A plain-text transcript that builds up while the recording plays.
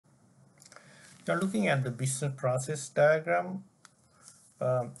Now, looking at the business process diagram,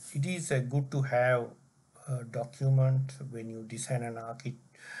 it is good to have a document when you design an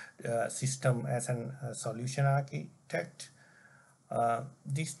system as a solution architect.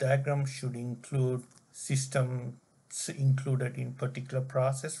 This diagram should include systems included in particular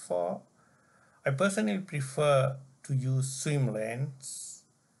process for. I personally prefer to use swim lanes,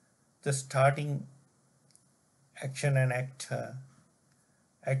 the starting action and actor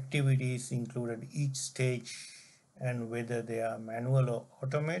activities included each stage and whether they are manual or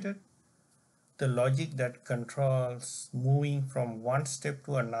automated, the logic that controls moving from one step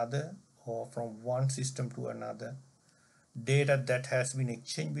to another or from one system to another, data that has been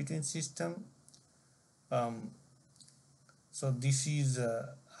exchanged between systems. Um, so this is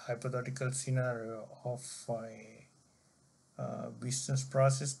a hypothetical scenario of a business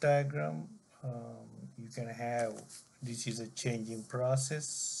process diagram. You can have, this is a changing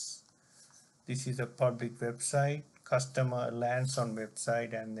process. This is a public website. Customer lands on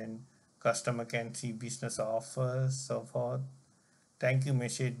website and then customer can see business offers, so forth. Thank you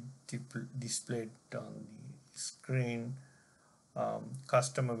message displayed on the screen.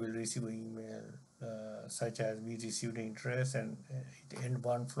 Customer will receive an email such as we received interest and it end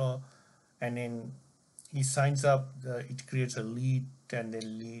one flow, and then he signs up, it creates a lead and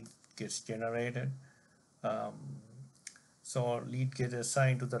then lead gets generated. um, so lead gets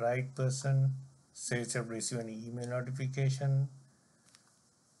assigned to the right person. Sales rep receive an email notification.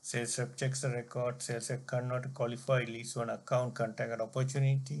 Sales rep checks the record. Sales rep cannot qualify leads to an account, contact, and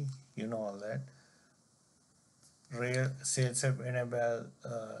opportunity. You know all that. Real sales rep enable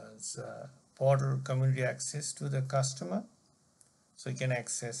portal community access to the customer, so you can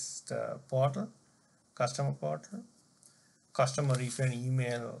access the portal, customer portal. Customer receive an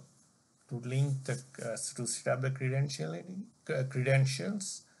email to link the to set up the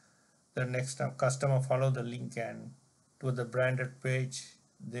credentials. The next time customer follow the link and to the branded page,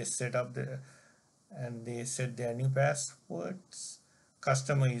 they set up and they set their new passwords.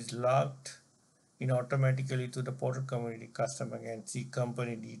 Customer is logged in automatically to the portal community. Customer can see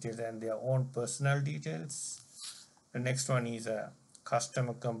company details and their own personal details. The next one is a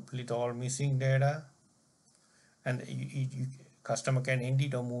customer complete all missing data, and customer can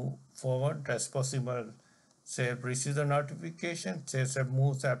edit or move forward as possible. Say receive the notification, says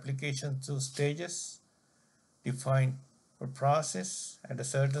moves the application through stages, define a process. At a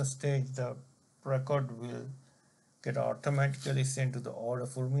certain stage, the record will get automatically sent to the order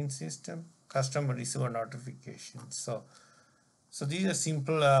fulfillment system. Customer receive a notification. So these are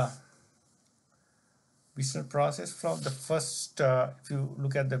simple business process flow. The first, if you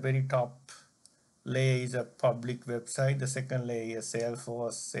look at the very top layer, is a public website. The second layer is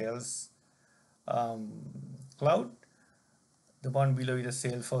Salesforce sales cloud. The one below is a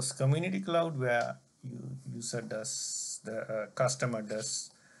Salesforce community cloud, where user does the customer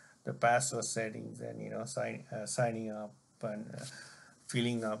does the password settings and signing up and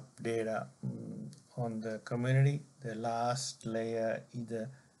filling up data on the community. The last layer is the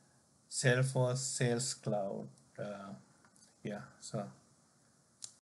Salesforce sales cloud. Yeah, so